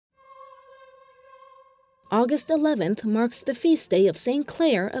August 11th marks the feast day of St.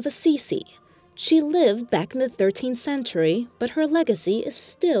 Clare of Assisi. She lived back in the 13th century, but her legacy is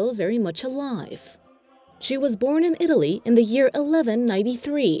still very much alive. She was born in Italy in the year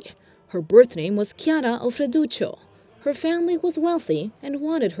 1193. Her birth name was Chiara of Freduccio. Her family was wealthy and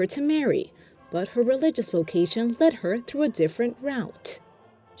wanted her to marry, but her religious vocation led her through a different route.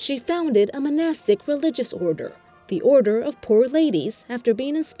 She founded a monastic religious order, the Order of Poor Ladies, after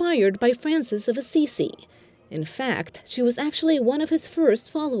being inspired by Francis of Assisi. In fact, she was actually one of his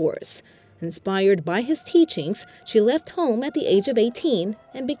first followers. Inspired by his teachings, she left home at the age of 18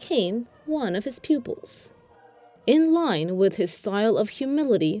 and became one of his pupils. In line with his style of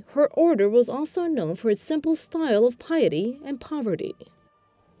humility, her order was also known for its simple style of piety and poverty.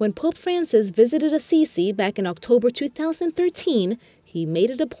 When Pope Francis visited Assisi back in October 2013, he made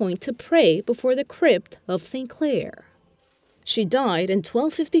it a point to pray before the crypt of St. Clare. She died in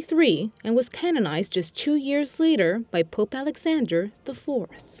 1253 and was canonized just 2 years later by Pope Alexander IV.